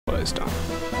is done.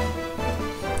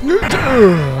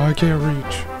 I can't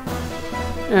reach.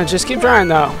 Yeah, just keep trying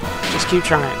though. Just keep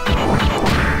trying.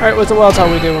 Alright, with the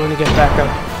Weltall we do want to get back up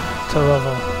to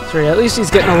level 3. At least he's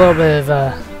getting a little bit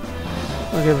of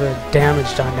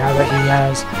damage done now that he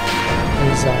has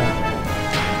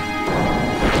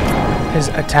his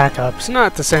attack up. It's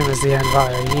not the same as the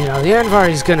Anvari. You know, the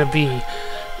Anvari is gonna be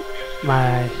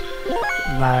my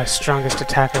strongest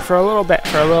attacker for a little bit.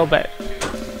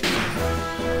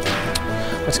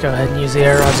 Let's go ahead and use the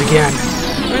air rods again.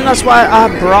 I mean, that's why I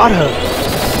brought her.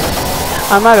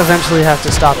 I might eventually have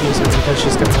to stop using her because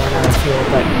she's gonna run out of fuel,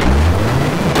 but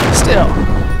still,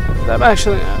 that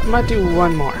actually I might do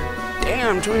one more.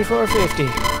 Damn, 2450.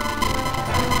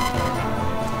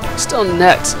 Still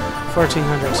net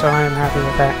 1400, so I am happy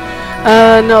with that.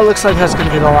 No, looks like that's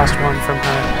gonna be the last one from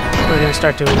her. We're gonna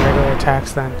start doing regular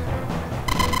attacks then.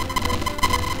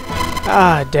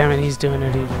 Ah, damn it, he's doing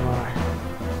it even more.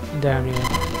 Damn you.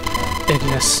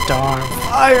 Ignis Storm.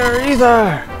 Fire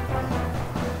Ether!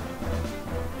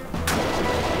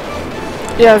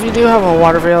 Yeah, if you do have a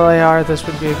Water Veil AR, this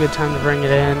would be a good time to bring it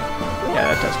in.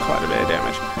 Yeah, that does quite a bit of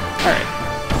damage. Alright.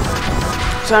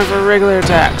 Time for regular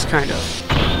attacks, kind of.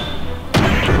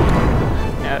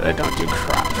 Yeah, they don't do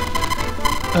crap.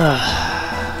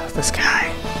 Ugh. This guy.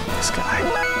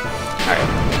 Alright.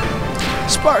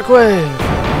 Spark Wave!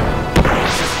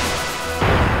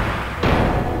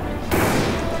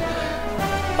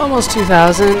 Almost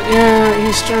 2,000. Yeah,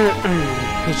 he's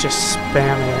just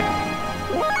spamming it.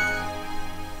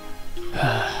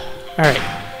 Alright.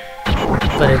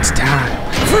 But it's time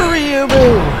for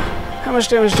Ryubu! How much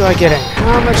damage do I get in?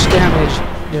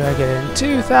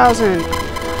 2,000!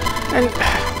 And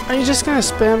are you just gonna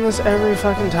spam this every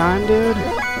fucking time, dude?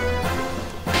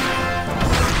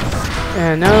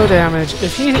 Yeah, no damage.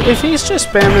 If he's just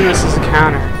spamming this as a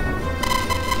counter.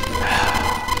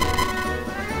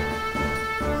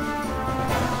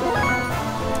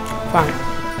 Fine.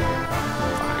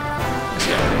 Let's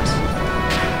see how it is.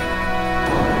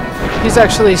 He's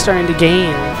actually starting to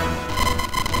gain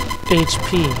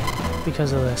HP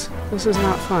because of this. This is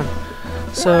not fun.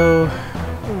 So,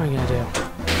 what am I gonna do?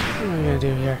 What am I gonna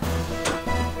do here?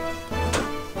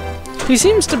 He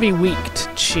seems to be weak to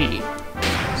Chi.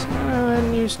 So I'm gonna go ahead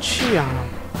and use Chi on him.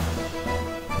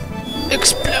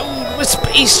 Explode with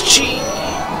Space Chi!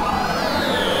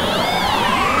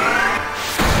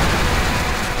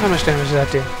 How much damage did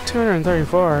that do?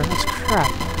 234. That's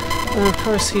crap. And of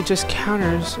course he just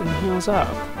counters and heals up.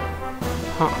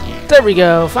 Huh. There we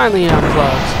go. Finally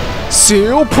unplugs.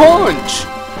 Seal Punch!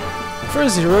 For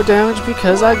 0 damage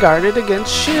because I guarded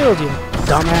against shield, you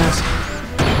dumbass.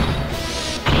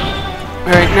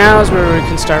 Alright, now is where we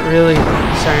can start really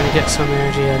starting to get some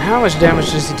energy in. How much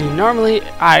damage does he do? Normally,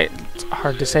 it's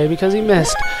hard to say because he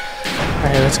missed.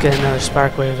 Alright, let's get another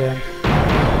Spark Wave in.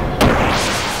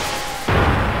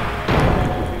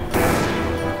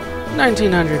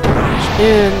 1,900 damage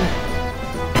in.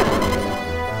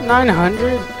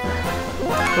 900?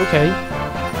 Okay.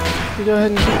 You go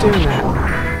ahead and keep doing that.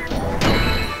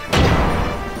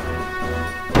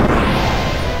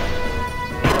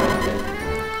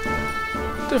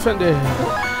 Defended.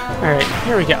 Alright,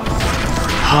 here we go.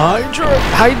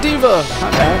 High Diva!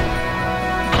 Not bad.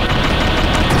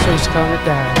 So he's calling it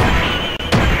down.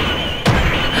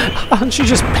 And she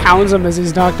just pounds him as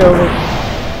he's knocked over.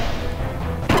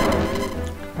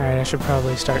 Alright, I should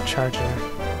probably start charging her.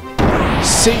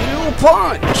 Seal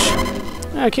Punch!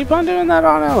 Yeah, keep on doing that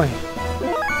on Ellie.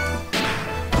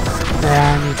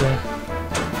 Yeah, I need to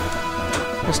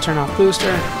just turn off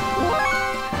booster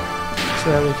so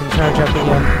that we can charge up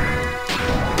again.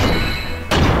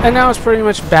 And now it's pretty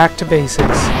much back to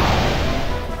basics.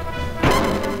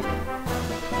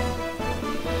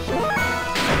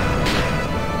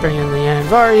 Bring in the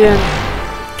Anvari in.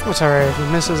 It's alright if he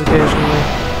misses occasionally.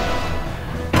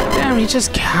 Damn, he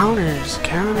just counters.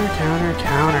 Counter.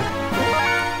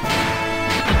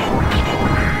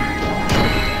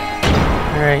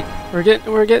 Alright, we're getting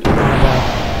there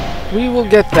though. We will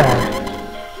get there.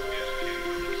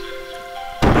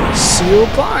 Seal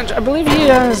Punch! I believe he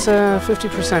has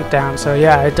 50% down, so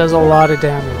yeah, it does a lot of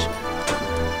damage.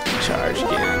 Charge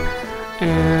again.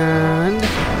 And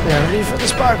yeah, ready for the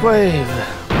Spark Wave.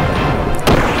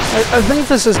 I think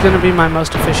this is going to be my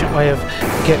most efficient way of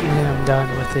getting him done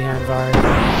with the Anvari.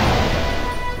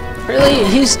 Really,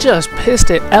 he's just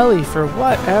pissed at Ellie for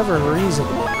whatever reason.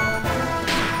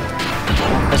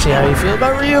 Let's see how you feel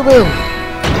about Ryubu.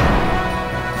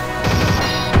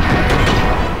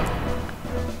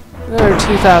 Another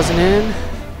 2,000 in.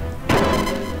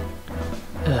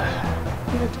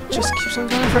 Ugh. It just keeps on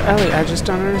going for Ellie. I just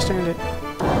don't understand it.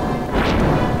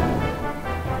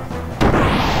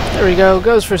 There we go.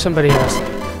 Goes for somebody else.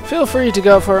 Feel free to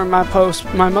go for my most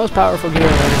powerful gear right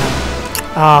now.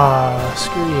 Ah,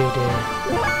 screw you, dude.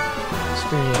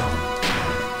 Screw you.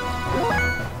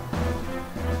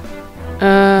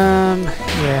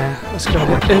 Yeah, let's go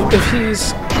ahead. If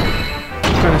he's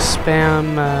gonna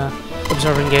spam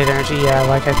absorbing gate energy, yeah,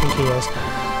 like I think he is.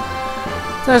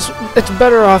 It's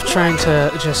better off trying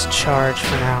to just charge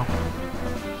for now.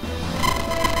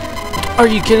 Are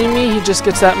you kidding me? He just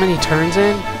gets that many turns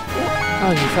in? Oh,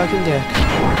 you fucking dick.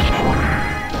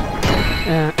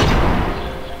 Yeah.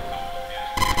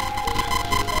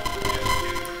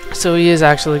 So he is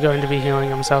actually going to be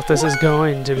healing himself. This is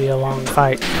going to be a long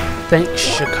fight. Thanks,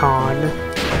 Shakhan.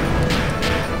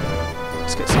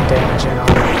 Let's get some damage in on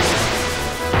him.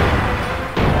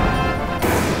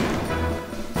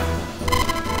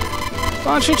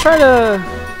 Why don't you try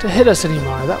to hit us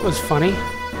anymore? That was funny.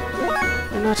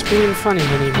 You're not being funny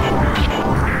anymore.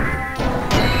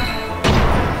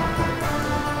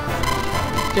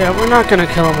 Yeah, we're not gonna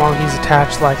kill him while he's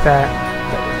attached like that.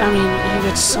 But, I mean, he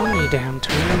gets so many damn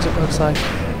turns, it looks like.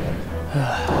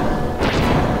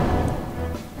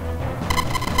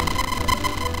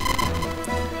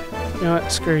 You know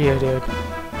what? Screw you, dude.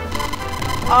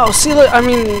 Oh, see, look, I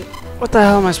mean, what the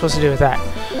hell am I supposed to do with that?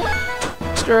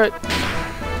 Screw it.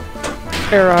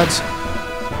 Air rods.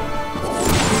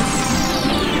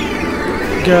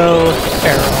 Go,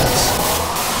 air rods.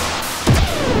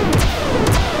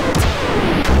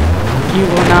 You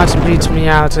will not beat me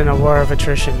out in a war of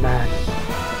attrition, man.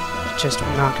 It's just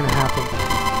not gonna happen.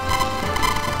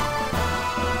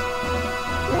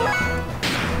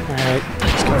 Alright,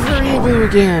 let's go for Reboot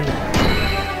again.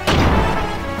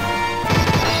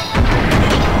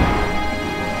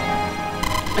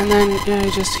 And then, yeah,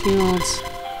 he just heals.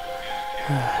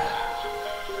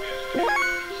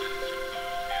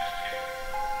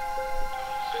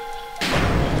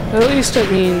 At least it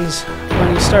means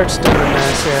when he starts doing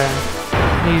this, yeah,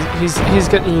 he's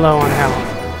getting low on health.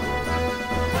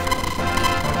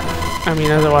 I mean,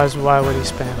 otherwise, why would he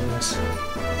spam this?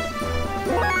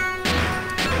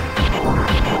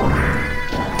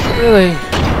 Really,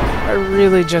 I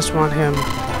really just want him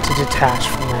to detach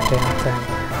from that damn thing.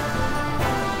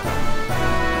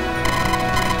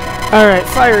 Alright,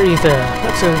 Fire Ether.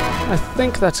 I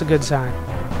think that's a good sign.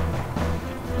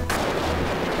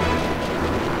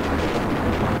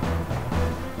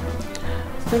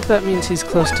 I think that means he's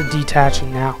close to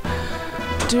detaching now.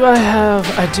 I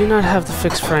do not have the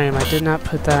fixed frame. I did not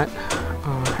put that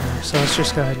on her. So let's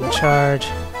just go ahead and charge.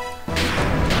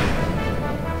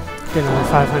 Get another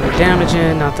 500 damage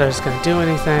in. Not that it's going to do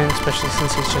anything, especially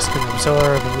since he's just going to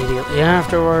absorb immediately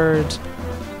afterwards.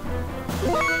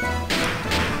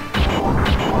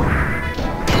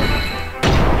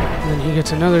 He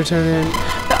gets another turn in.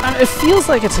 It feels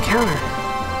like it's a counter.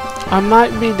 I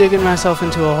might be digging myself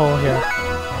into a hole here.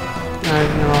 Not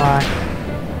even gonna lie.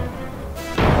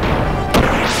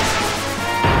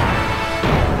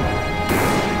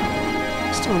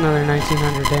 Still another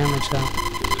 1900 damage though.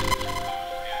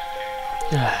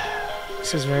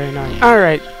 This is very annoying.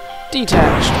 Alright,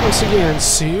 detached. Once again,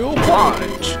 Seal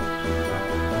Punch.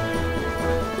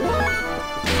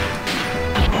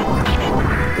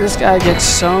 This guy gets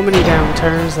so many down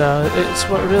turns, though. It's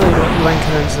what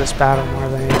lengthens this battle more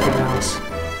than anything else.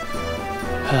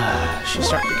 She's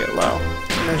starting to get low.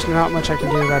 And there's not much I can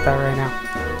do about that right now.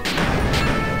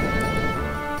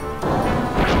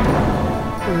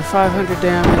 Over 500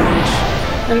 damage.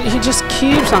 And he just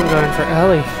keeps on going for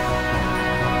Ellie.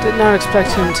 Did not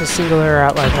expect him to single her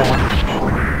out like that.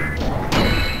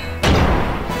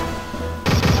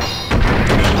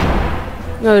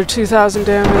 Another 2,000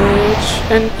 damage.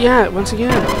 And yeah, once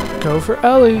again, go for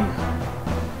Ellie.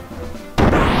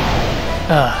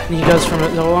 And he goes from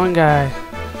the one guy.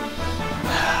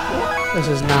 This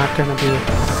is not going to be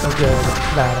a good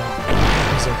battle,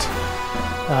 is it?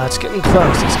 It's getting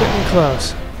close. It's getting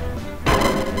close.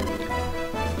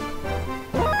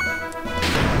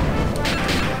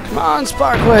 Come on,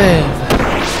 Spark Wave.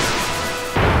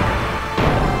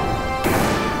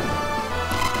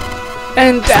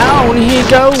 And down he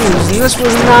goes, and this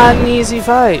was not an easy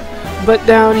fight, but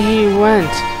down he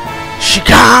went.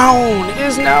 Shakhan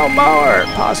is no more,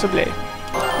 possibly.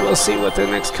 We'll see what the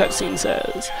next cutscene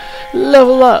says.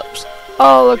 Level ups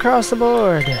all across the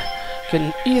board. Get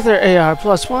an Ether AR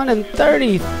 +1 and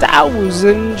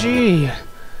 30,000 G.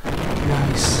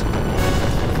 Nice.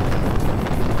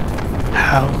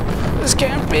 How? This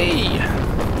can't be.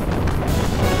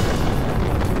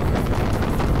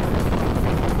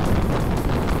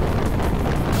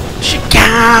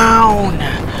 Shakhan!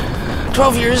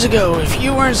 12 years ago, if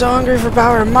you weren't so hungry for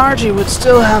power, Margie would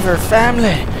still have her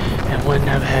family. and wouldn't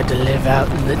have had to live out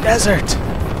in the desert.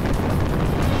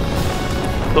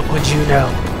 But would you know,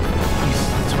 you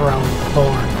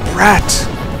throne-born brat?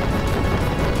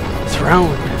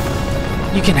 Throne.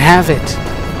 You can have it.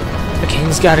 A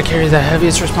king's gotta carry the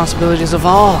heaviest responsibilities of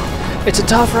all. It's a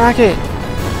tough racket.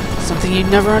 Something you'd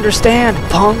never understand,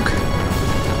 punk.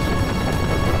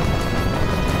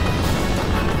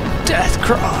 Death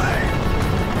cry.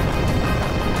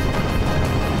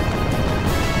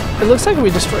 It looks like we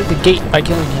destroyed the gate by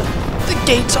killing him. The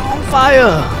gate's on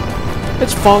fire.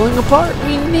 It's falling apart.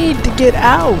 We need to get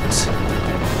out.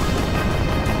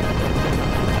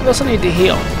 We also need to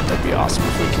heal. That'd be awesome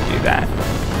if we could do that.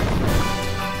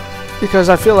 Because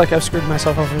I feel like I've screwed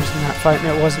myself over in that fight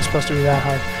and it wasn't supposed to be that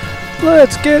hard.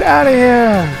 Let's get out of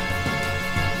here!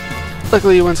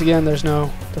 Luckily, once again, there's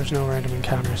no random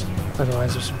encounters.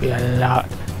 Otherwise, this would be a lot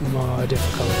more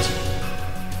difficult.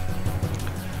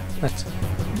 Let's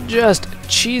just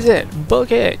cheese it,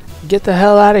 book it, get the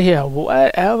hell out of here.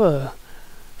 Whatever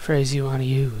phrase you want to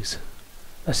use.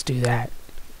 Let's do that.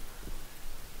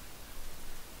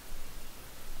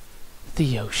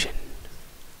 The ocean.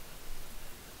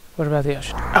 What about the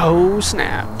ocean? Oh,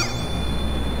 snap.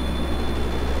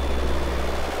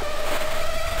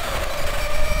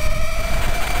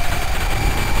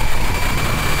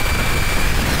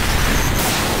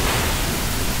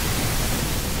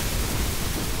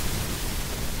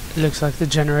 It looks like the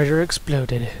generator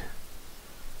exploded.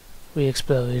 We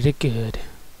exploded it good.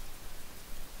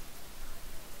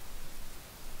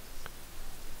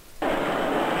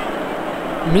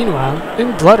 Meanwhile,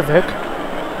 in Bledavik...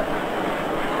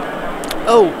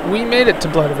 Oh, we made it to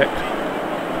Bledavik.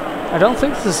 I don't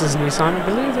think this is Nissan. I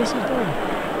believe this is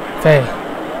Bledavik.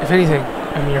 Faye, if anything,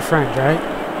 I'm your friend,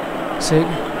 right? Sig,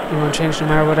 you won't change no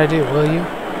matter what I do, will you?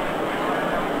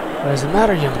 What does it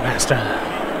matter, young master?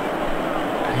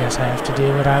 I guess I have to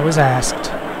do what I was asked.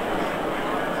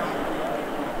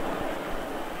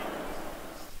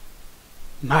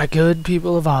 My good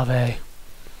people of Ave,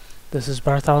 this is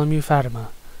Bartholomew Fatima,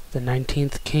 the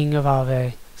 19th King of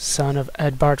Ave, son of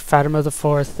Edbart Fatima IV,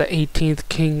 the 18th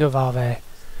King of Ave.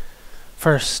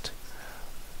 First,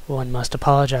 one must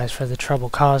apologize for the trouble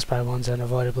caused by one's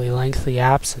unavoidably lengthy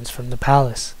absence from the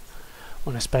palace.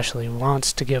 One especially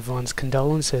wants to give one's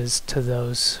condolences to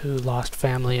those who lost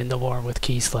family in the war with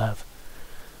Kislev.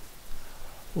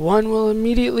 One will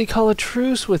immediately call a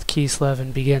truce with Kislev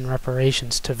and begin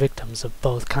reparations to victims of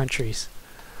both countries.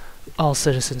 All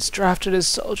citizens drafted as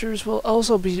soldiers will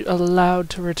also be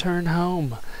allowed to return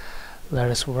home.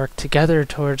 Let us work together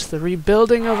towards the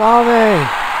rebuilding of Ave.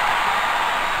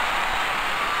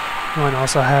 One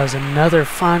also has another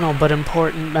final but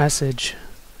important message.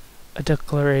 A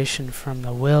declaration from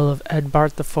the will of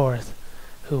Edbart IV,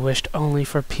 who wished only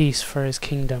for peace for his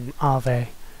kingdom, Ave.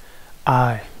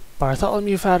 I,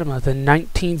 Bartholomew Fatima, the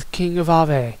 19th King of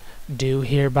Ave, do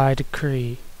hereby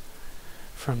decree,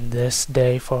 from this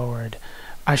day forward,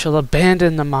 I shall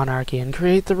abandon the monarchy and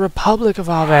create the Republic of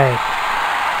Ave.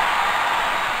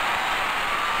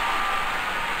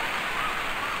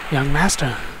 Young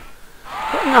master,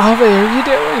 what in Ave are you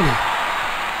doing?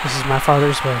 This is my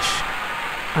father's wish.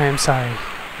 I am sorry.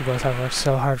 You both have worked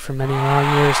so hard for many long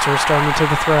years to restore me to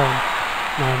the throne.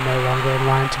 Now I am no longer in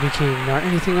line to be king, nor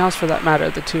anything else for that matter.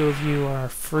 The two of you are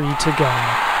free to go.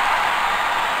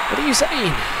 What are you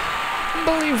saying?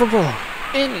 Unbelievable!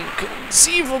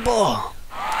 Inconceivable!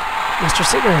 Mr.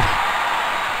 Sigurd,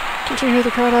 can't you hear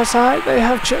the crowd outside? They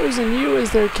have chosen you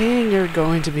as their king. You're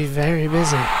going to be very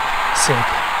busy. Sig,